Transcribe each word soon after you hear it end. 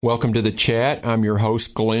Welcome to the chat. I'm your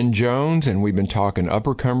host, Glenn Jones, and we've been talking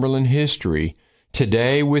Upper Cumberland history.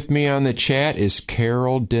 Today with me on the chat is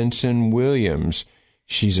Carol Denson Williams.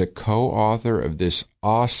 She's a co-author of this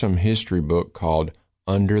awesome history book called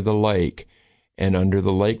Under the Lake. And Under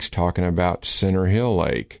the Lake's talking about Center Hill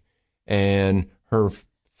Lake. And her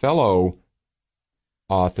fellow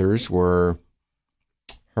authors were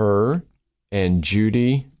her and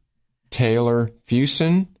Judy Taylor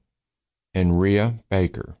Fuson and Rhea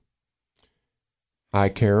Baker. Hi,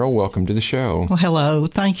 Carol. Welcome to the show. Well, hello.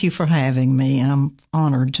 Thank you for having me. I'm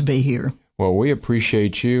honored to be here. Well, we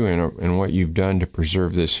appreciate you and what you've done to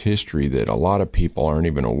preserve this history that a lot of people aren't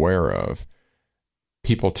even aware of.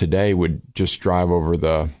 People today would just drive over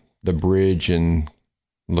the bridge and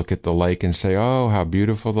look at the lake and say, oh, how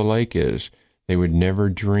beautiful the lake is. They would never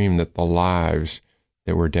dream that the lives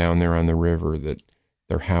that were down there on the river, that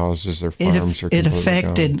their houses, their farms are completely gone. It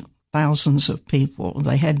affected thousands of people.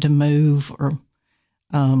 They had to move, or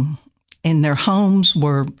and their homes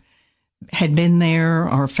had been there,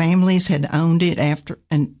 or families had owned it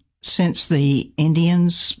since the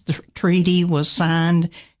Indians the treaty was signed,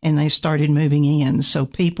 and they started moving in. So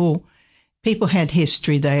people had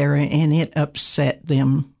history there, and it upset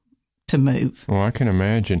them to move. Well, I can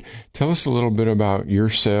imagine. Tell us a little bit about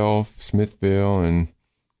yourself, Smithville, and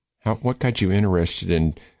what got you interested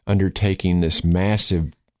in undertaking this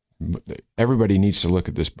massive. Everybody needs to look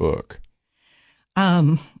at this book.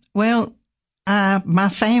 Well, my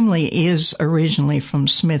family is originally from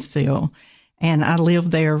Smithville, and I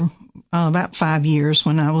lived there about 5 years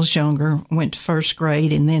when I was younger, went to first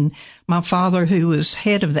grade. And then my father, who was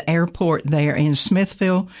head of the airport there in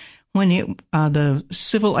Smithville, when the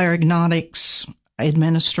Civil Aeronautics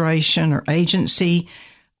Administration or agency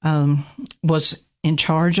was in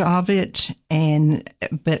charge of it,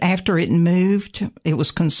 but after it moved, it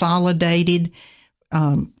was consolidated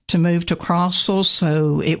to move to Crossville,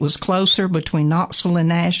 so it was closer between Knoxville and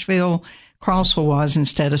Nashville. Crossville was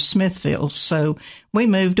instead of Smithville, so we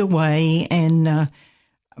moved away, and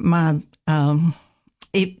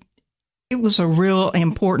it was a real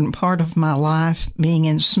important part of my life being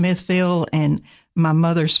in Smithville, and my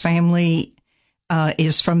mother's family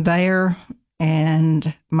is from there.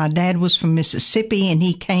 And my dad was from Mississippi, and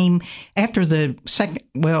he came after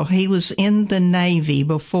he was in the Navy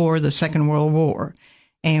before the Second World War.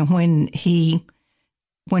 And when he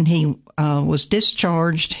was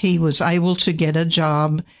discharged, he was able to get a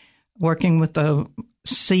job working with the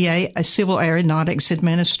Civil Aeronautics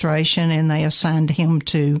Administration, and they assigned him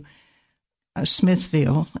to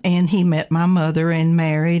Smithville. And he met my mother and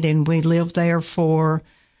married, and we lived there for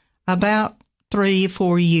about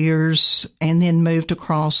 3-4 years, and then moved to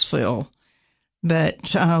Crossville. But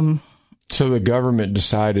so the government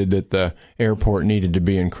decided that the airport needed to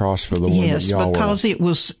be in Crossville. Yes, because it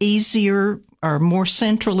was easier or more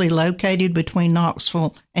centrally located between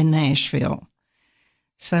Knoxville and Nashville.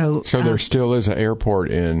 So there still is an airport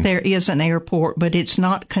in. There is an airport, but it's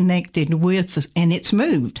not connected with, and it's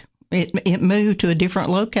moved. It moved to a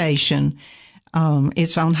different location.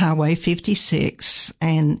 It's on Highway 56,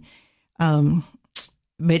 and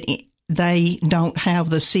but they don't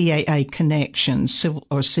have the CAA connection, Civil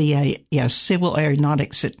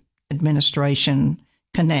Aeronautics Administration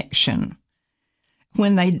connection.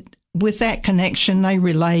 With that connection, they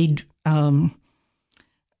relayed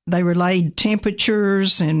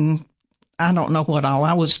temperatures, and I don't know what all.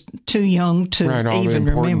 I was too young to even remember. Right, all the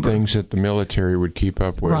important things that the military would keep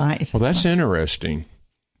up with. Right. Well, that's interesting.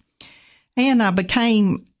 And I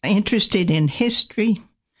became interested in history.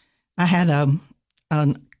 I had a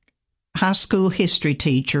high school history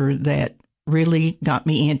teacher that really got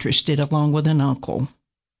me interested, along with an uncle.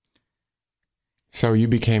 So you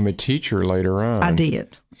became a teacher later on. I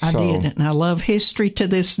did. And I love history to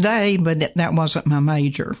this day, but that wasn't my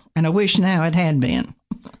major. And I wish now it had been.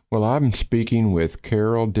 Well, I'm speaking with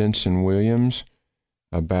Carol Denson Williams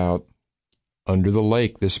about Under the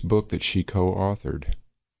Lake, this book that she co-authored.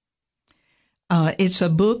 It's a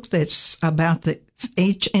book that's about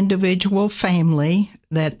each individual family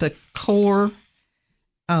that the Corps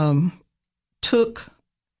took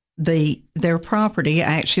their property,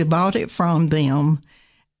 actually bought it from them,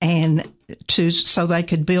 and so they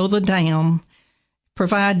could build a dam,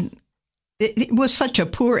 provide. It was such a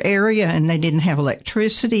poor area, and they didn't have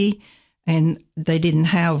electricity, and they didn't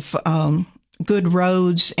have good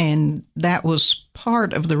roads, and that was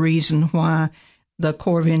part of the reason why the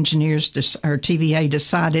Corps of Engineers, or TVA,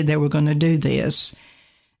 decided they were going to do this.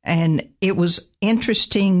 And it was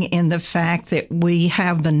interesting in the fact that we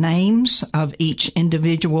have the names of each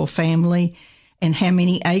individual family and how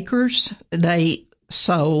many acres they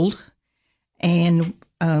sold. And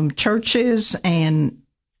churches and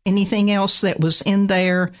anything else that was in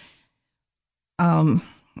there.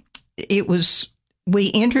 We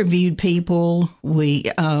interviewed people.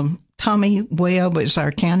 Tommy Webb was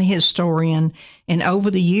our county historian, and over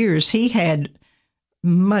the years, he had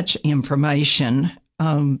much information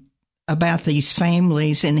about these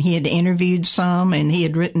families, and he had interviewed some, and he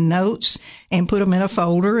had written notes and put them in a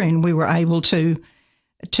folder, and we were able to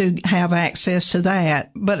have access to that.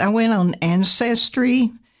 But I went on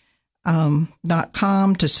Ancestry.com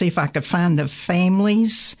to see if I could find the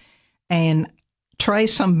families and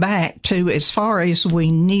trace them back to as far as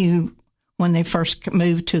we knew when they first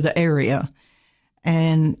moved to the area.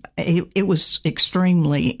 And it was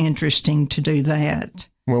extremely interesting to do that.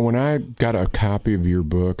 Well, when I got a copy of your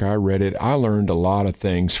book, I read it, I learned a lot of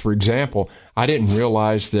things. For example, I didn't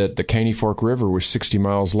realize that the Caney Fork River was 60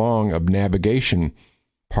 miles long, of navigation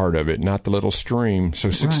part of it, not the little stream.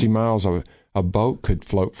 So 60 miles of a boat could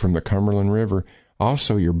float from the Cumberland River.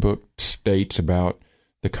 Also, your book states about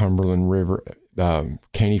the Cumberland River.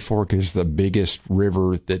 Caney Fork is the biggest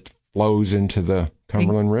river that flows into the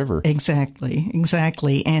Cumberland River. Exactly.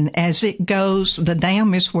 And as it goes, the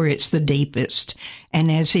dam is where it's the deepest. And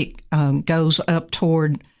as it goes up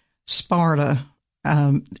toward Sparta,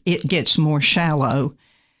 it gets more shallow.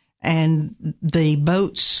 And the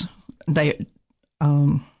boats,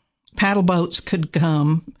 paddle boats could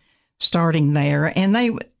come starting there. And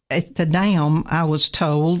at the dam, I was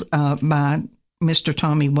told by Mr.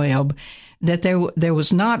 Tommy Webb that there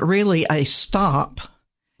was not really a stop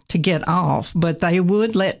to get off, but they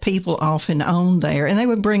would let people off and on there, and they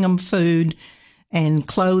would bring them food and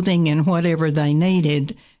clothing and whatever they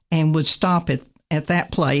needed and would stop at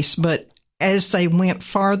that place. But as they went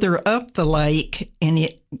farther up the lake and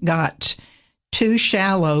it got too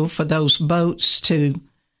shallow for those boats to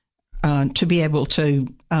be able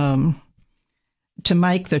to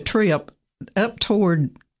make the trip up toward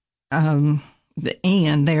the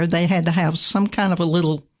end there, they had to have some kind of a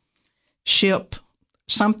little ship,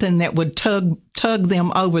 something that would tug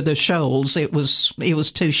them over the shoals. It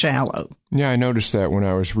was too shallow. Yeah, I noticed that when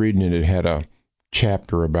I was reading it. It had a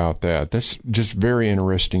chapter about that. That's just very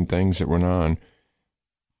interesting things that went on.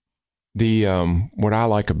 The what I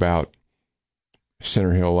like about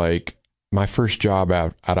Center Hill Lake, my first job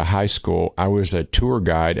out of high school, I was a tour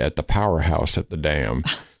guide at the powerhouse at the dam.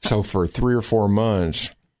 So for 3 or 4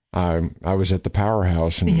 months, I was at the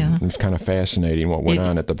powerhouse, and it was kind of fascinating what went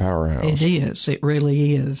on at the powerhouse. It is. It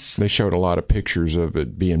really is. They showed a lot of pictures of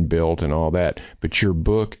it being built and all that, but your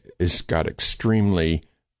book has got extremely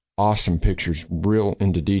awesome pictures, real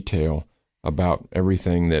into detail about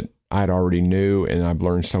everything that I'd already knew, and I've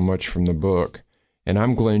learned so much from the book. And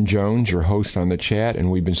I'm Glenn Jones, your host on the chat,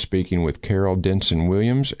 and we've been speaking with Carol Denson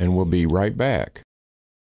Williams, and we'll be right back.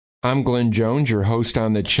 I'm Glenn Jones, your host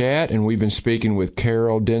on the chat, and we've been speaking with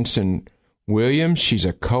Carol Denson Williams. She's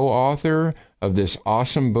a co-author of this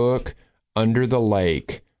awesome book, Under the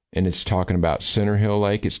Lake, and it's talking about Center Hill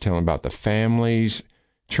Lake. It's telling about the families,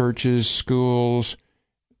 churches, schools,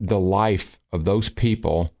 the life of those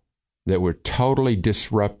people that were totally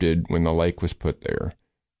disrupted when the lake was put there.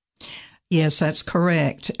 Yes, that's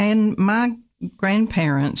correct. And my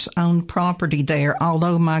grandparents owned property there,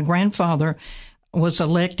 although my grandfather was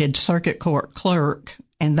elected circuit court clerk,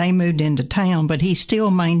 and they moved into town, but he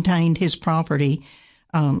still maintained his property,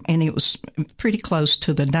 and it was pretty close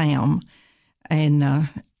to the dam. And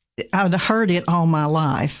I'd heard it all my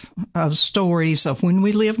life, of stories of when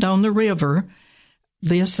we lived on the river,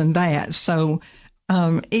 this and that. So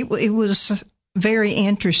it was very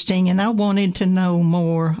interesting, and I wanted to know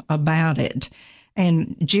more about it.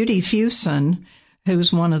 And Judy Fuson,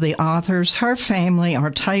 who's one of the authors, her family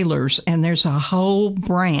are tailors, and there's a whole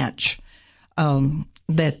branch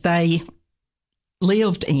that they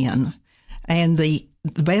lived in. And the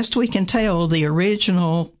best we can tell, the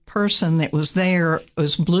original person that was there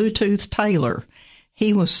was Bluetooth Taylor.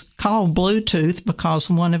 He was called Bluetooth because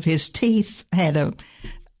one of his teeth had a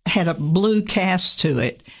blue cast to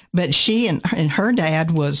it. But she and her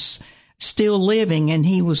dad was still living, and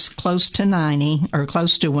he was close to 90 or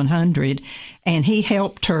close to 100, and he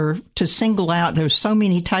helped her to single out. There's so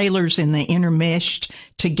many tailors, and they intermeshed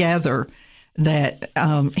together that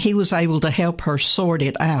he was able to help her sort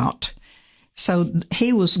it out. So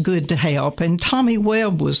he was good to help, and Tommy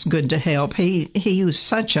Webb was good to help. He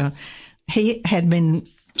had been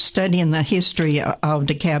studying the history of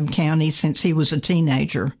DeKalb County since he was a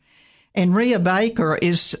teenager. And Rhea Baker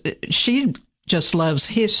she just loves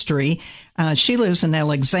history. She lives in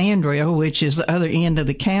Alexandria, which is the other end of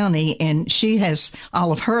the county, and she has,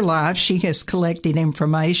 all of her life, she has collected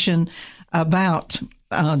information about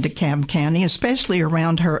DeKalb County, especially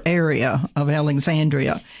around her area of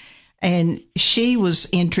Alexandria. And she was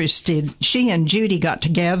interested. She and Judy got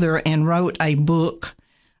together and wrote a book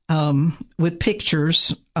with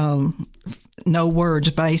pictures, no words,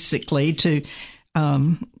 basically, to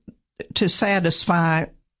satisfy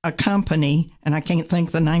a company, and I can't think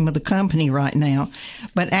the name of the company right now.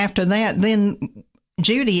 But after that, then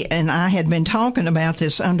Judy and I had been talking about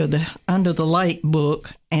this Under the Lake book,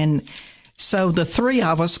 and so the three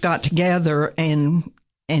of us got together and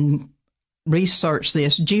researched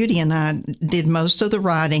this. Judy and I did most of the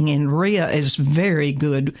writing, and Rhea is very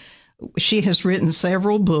good. She has written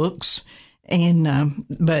several books, and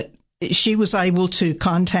but she was able to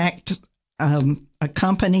contact a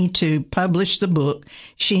company to publish the book.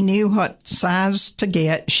 She knew what size to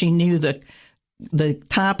get. She knew the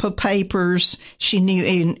type of papers. She knew,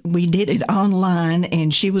 and we did it online,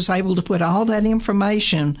 and she was able to put all that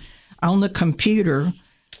information on the computer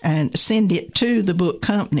and send it to the book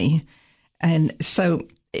company. And so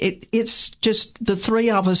it's just the three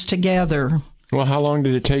of us together. Well, how long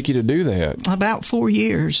did it take you to do that? About 4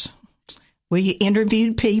 years. We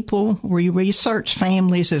interviewed people. We researched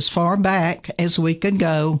families as far back as we could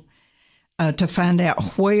go to find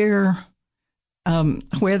out where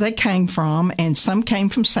they came from. And some came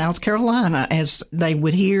from South Carolina, as they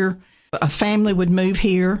would hear a family would move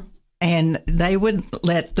here, and they would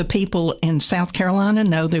let the people in South Carolina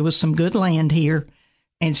know there was some good land here.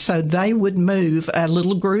 And so they would move. A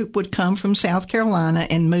little group would come from South Carolina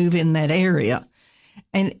and move in that area.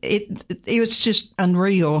 And it was just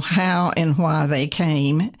unreal how and why they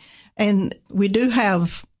came. And we do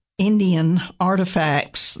have Indian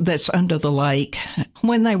artifacts that's under the lake.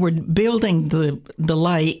 When they were building the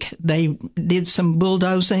lake, they did some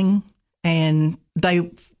bulldozing, and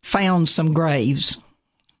they found some graves.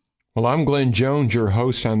 Well, I'm Glenn Jones, your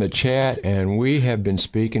host on the chat, and we have been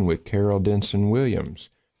speaking with Carol Denson Williams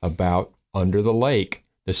about Under the Lake,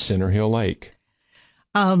 the Center Hill Lake.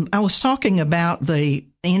 I was talking about the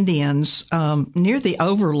Indians near the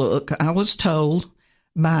Overlook. I was told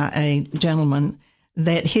by a gentleman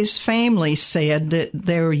that his family said that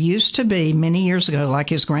there used to be, many years ago, like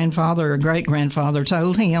his grandfather or great-grandfather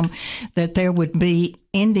told him, that there would be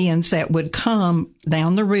Indians that would come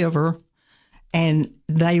down the river, and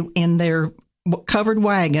they, in their covered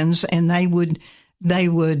wagons, and they would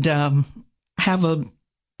have a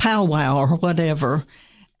powwow or whatever,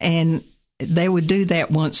 and they would do that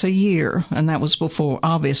once a year, and that was before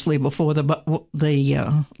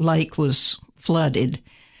the lake was flooded.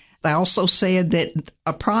 They also said that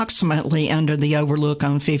approximately under the Overlook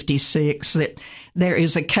on 56, that there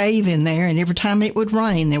is a cave in there, and every time it would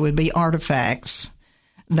rain, there would be artifacts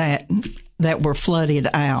that were flooded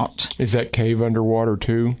out. Is that cave underwater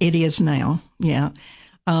too? It is now, yeah.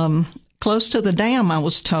 Close to the dam, I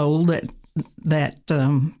was told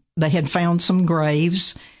that they had found some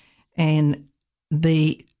graves, and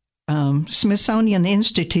the Smithsonian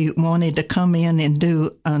Institute wanted to come in and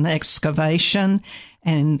do an excavation,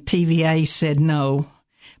 and TVA said no.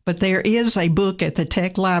 But there is a book at the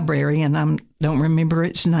Tech Library, and I don't remember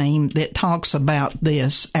its name, that talks about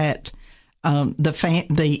this at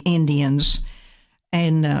the Indians.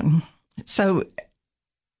 And so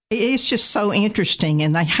it's just so interesting.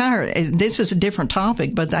 And they hired, this is a different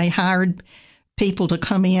topic, but they hired people to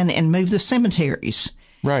come in and move the cemeteries.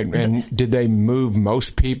 Right. And did they move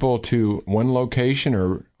most people to one location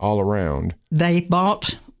or all around? They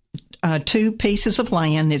bought 2 pieces of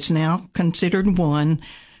land. It's now considered one.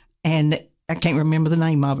 And I can't remember the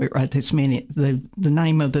name of it right this minute, the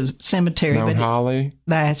name of the cemetery. Mount Holly?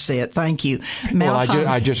 That's it. Thank you.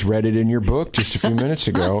 I just read it in your book just a few minutes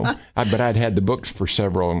ago, but I'd had the books for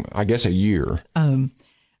a year.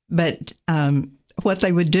 But what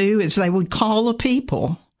they would do is they would call the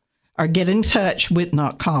people, or get in touch with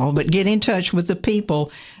the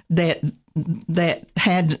people that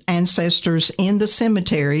had ancestors in the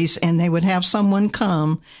cemeteries, and they would have someone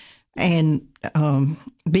come and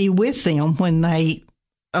be with them when they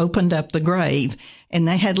opened up the grave. And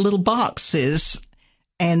they had little boxes,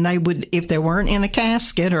 and they would, if they weren't in a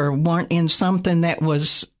casket or weren't in something that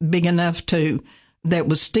was big enough that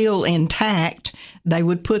was still intact, they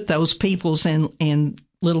would put those peoples in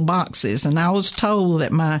little boxes. And I was told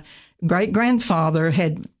that my great-grandfather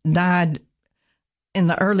had died in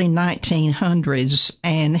the early 1900s,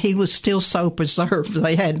 and he was still so preserved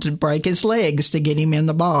they had to break his legs to get him in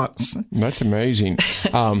the box. That's amazing.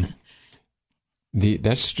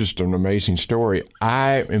 That's just an amazing story.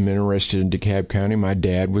 I am interested in DeKalb County. My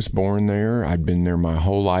dad was born there. I'd been there my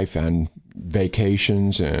whole life on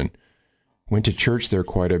vacations and went to church there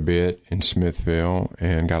quite a bit in Smithville,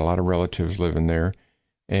 and got a lot of relatives living there.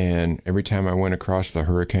 And every time I went across the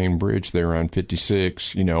Hurricane Bridge there on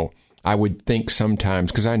 56, I would think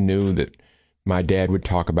sometimes, because I knew that my dad would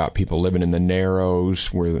talk about people living in the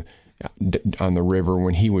Narrows on the river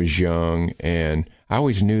when he was young, and I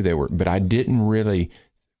always knew they were, but I didn't really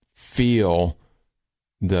feel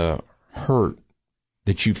the hurt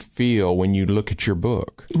that you feel when you look at your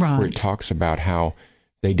book, right, where it talks about how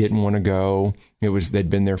they didn't want to go. They'd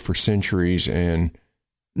been there for centuries, and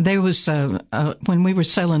there was when we were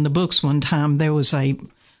selling the books one time, there was a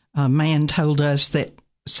man told us that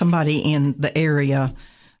somebody in the area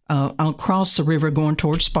across the river going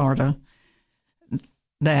towards Sparta,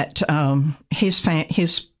 that his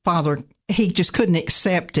father, he just couldn't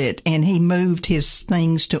accept it, and he moved his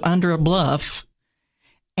things to under a bluff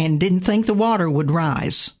and didn't think the water would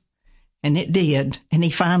rise. And it did, and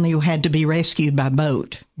he finally had to be rescued by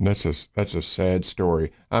boat. That's a sad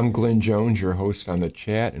story. I'm Glenn Jones, your host on the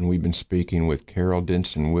chat, and we've been speaking with Carol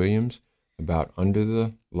Denson Williams about Under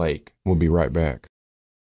the Lake. We'll be right back.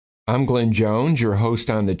 I'm Glenn Jones, your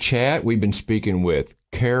host on the chat. We've been speaking with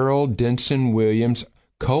Carol Denson Williams,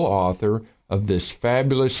 co-author of this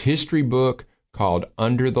fabulous history book called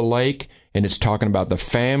Under the Lake, and it's talking about the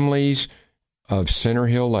families of Center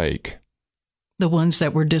Hill Lake. The ones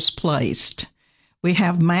that were displaced. We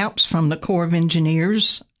have maps from the Corps of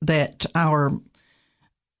Engineers that our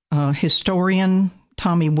historian,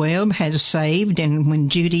 Tommy Webb, has saved. And when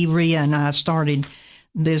Judy, Rhea, and I started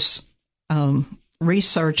this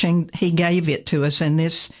researching, he gave it to us. And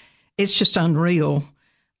it's just unreal.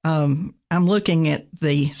 I'm looking at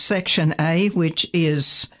the Section A, which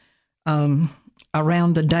is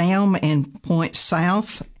around the dam and points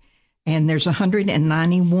south. And there's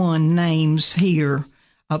 191 names here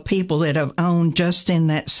of people that have owned just in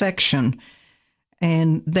that section.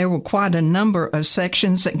 And there were quite a number of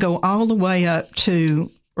sections that go all the way up to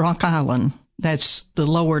Rock Island. That's the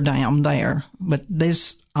lower dam there. But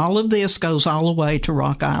all of this goes all the way to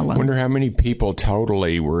Rock Island. I wonder how many people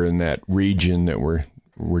totally were in that region that were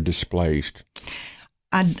displaced.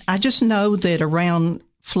 I just know that around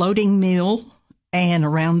Floating Mill and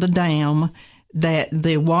around the dam, that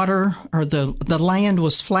the water or the land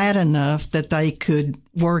was flat enough that they could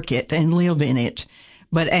work it and live in it.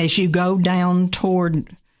 But as you go down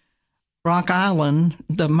toward Rock Island,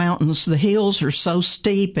 the mountains, the hills are so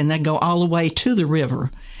steep and they go all the way to the river.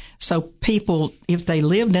 So people, if they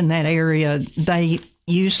lived in that area, they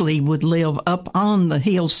usually would live up on the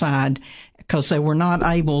hillside because they were not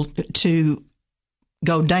able to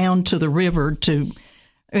go down to the river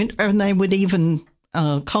and they would even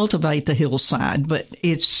cultivate the hillside, but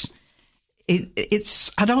it's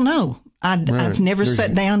I don't know. I've never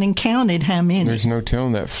sat down and counted how many. There's no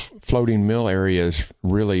telling. That Floating Mill area is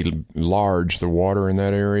really large, the water in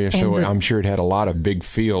that area, so I'm sure it had a lot of big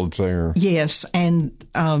fields there. Yes, and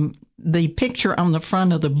the picture on the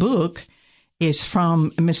front of the book is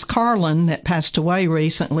from Miss Carlin that passed away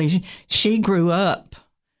recently. She grew up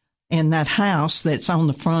in that house that's on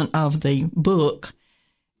the front of the book,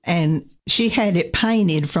 and she had it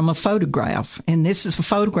painted from a photograph, and this is a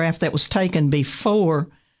photograph that was taken before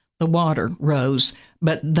the water rose,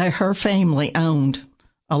 but her family owned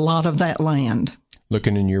a lot of that land.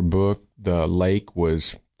 Looking in your book, the lake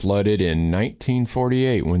was flooded in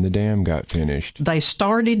 1948 when the dam got finished. They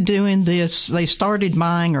started doing this. They started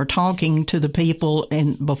buying or talking to the people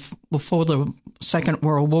before the Second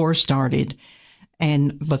World War started,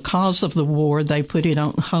 and because of the war, they put it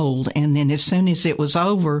on hold, and then as soon as it was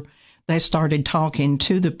over, they started talking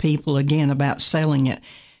to the people again about selling it.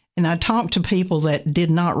 And I talked to people that did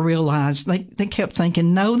not realize, they kept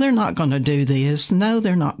thinking, no, they're not going to do this. No,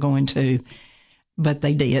 they're not going to. But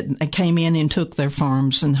they did. They came in and took their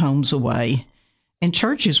farms and homes away. And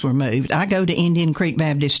churches were moved. I go to Indian Creek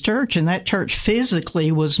Baptist Church, and that church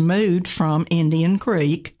physically was moved from Indian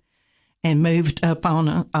Creek and moved up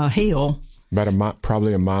on a hill. About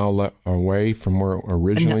probably a mile away from where it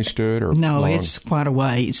originally stood? Or no, long? It's quite a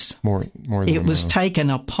ways. More than it was taken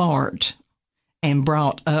apart and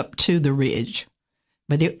brought up to the ridge.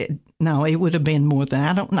 But it would have been more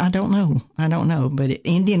than, I don't know. But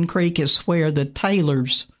Indian Creek is where the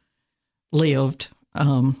Taylors lived.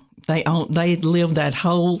 They lived that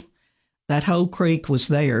whole creek was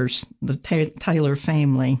theirs, the Taylor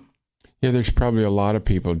family. Yeah, there's probably a lot of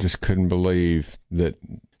people just couldn't believe that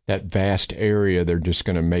vast area, they're just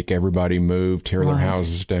going to make everybody move, tear their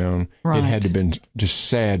houses down. Right. It had to have been just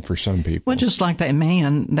sad for some people. Well, just like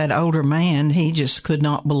that older man, he just could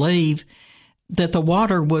not believe that the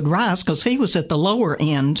water would rise because he was at the lower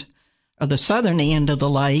end or the southern end of the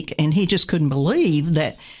lake, and he just couldn't believe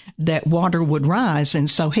that water would rise. And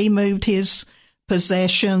so he moved his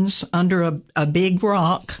possessions under a big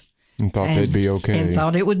rock. And thought they'd be okay. And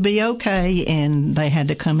thought it would be okay, and they had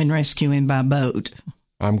to come and rescue him by boat.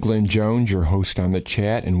 I'm Glenn Jones, your host on the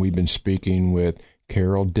chat, and we've been speaking with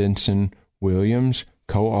Carol Denson Williams,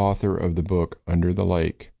 co-author of the book Under the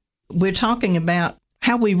Lake. We're talking about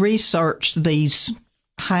how we researched these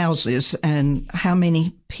houses and how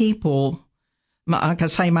many people. Like I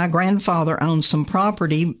say, my grandfather owned some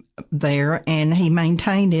property there, and he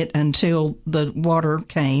maintained it until the water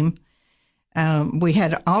came. We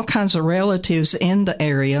had all kinds of relatives in the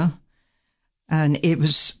area, and it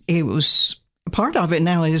was part of it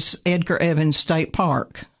now is Edgar Evans State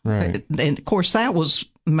Park. Right. And of course, that was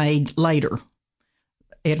made later.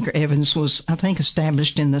 Edgar Evans was, I think,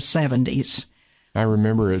 established in the 70s. I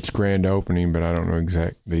remember its grand opening, but I don't know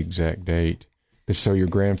the exact date. But so your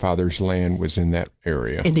grandfather's land was in that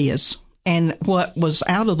area. It is. And what was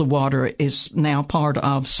out of the water is now part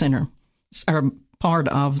of part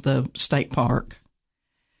of the state park.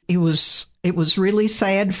 It was really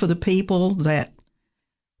sad for the people that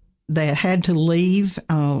had to leave.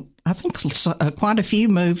 I think quite a few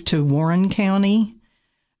moved to Warren County.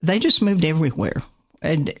 They just moved everywhere.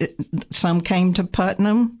 And some came to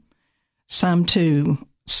Putnam, some to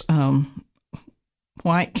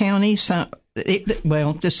White County,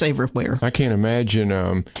 just everywhere. I can't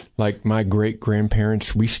imagine, like my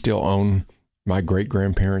great-grandparents, we still own my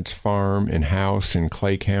great-grandparents' farm and house in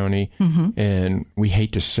Clay County, and we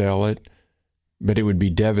hate to sell it, but it would be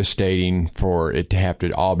devastating for it to have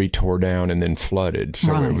to all be tore down and then flooded.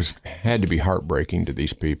 So Right. it had to be heartbreaking to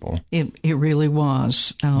these people. It really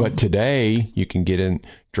was. But today, you can get in,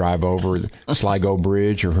 drive over the Sligo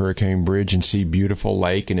Bridge or Hurricane Bridge and see beautiful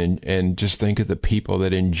lake and just think of the people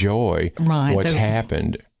that enjoy Right. what's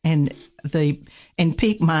happened. And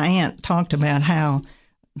my aunt talked about how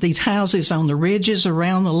these houses on the ridges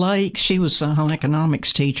around the lake. She was a home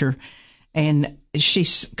economics teacher, and she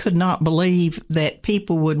could not believe that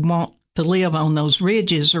people would want to live on those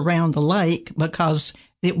ridges around the lake because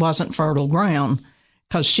it wasn't fertile ground,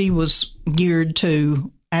 because she was geared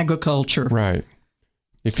to agriculture. Right.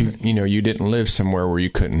 If you didn't live somewhere where you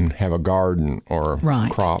couldn't have a garden or Right.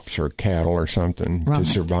 crops or cattle or something Right. to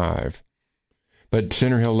survive. But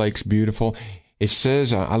Center Hill Lake's beautiful. It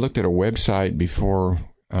says, I looked at a website before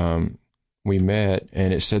we met,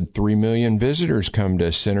 and it said 3 million visitors come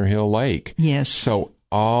to Center Hill Lake. Yes. So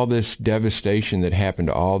all this devastation that happened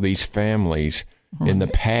to all these families in the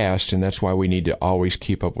past, and that's why we need to always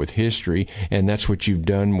keep up with history, and that's what you've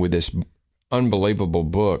done with this unbelievable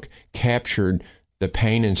book, captured the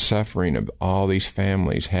pain and suffering of all these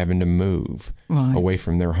families having to move Right. away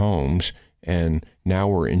from their homes, and now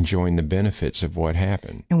we're enjoying the benefits of what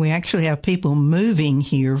happened. And we actually have people moving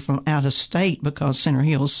here from out of state because Center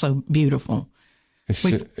Hill is so beautiful.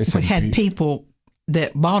 We had people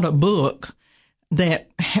that bought a book that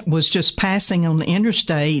was just passing on the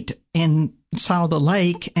interstate and saw the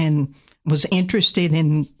lake and was interested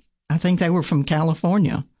in, I think they were from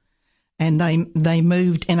California, and they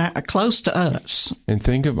moved close to us. And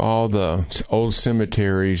think of all the old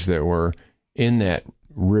cemeteries that were in that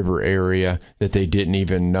river area that they didn't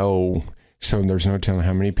even know. So there's no telling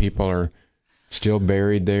how many people are still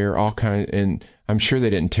buried there, and I'm sure they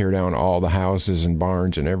didn't tear down all the houses and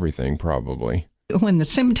barns and everything, probably. When the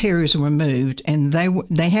cemeteries were moved and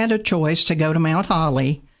they had a choice to go to Mount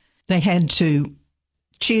Holly, they had to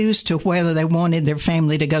choose to whether they wanted their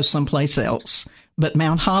family to go someplace else. But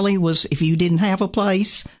Mount Holly was, if you didn't have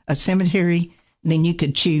a cemetery, then you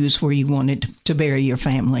could choose where you wanted to bury your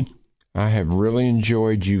family. I have really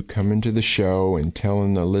enjoyed you coming to the show and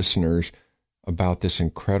telling the listeners about this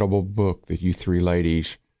incredible book that you three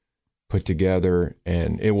ladies put together,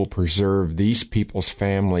 and it will preserve these people's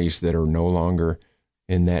families that are no longer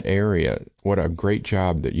in that area. What a great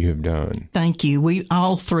job that you have done. Thank you. We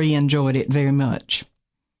all three enjoyed it very much.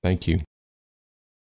 Thank you.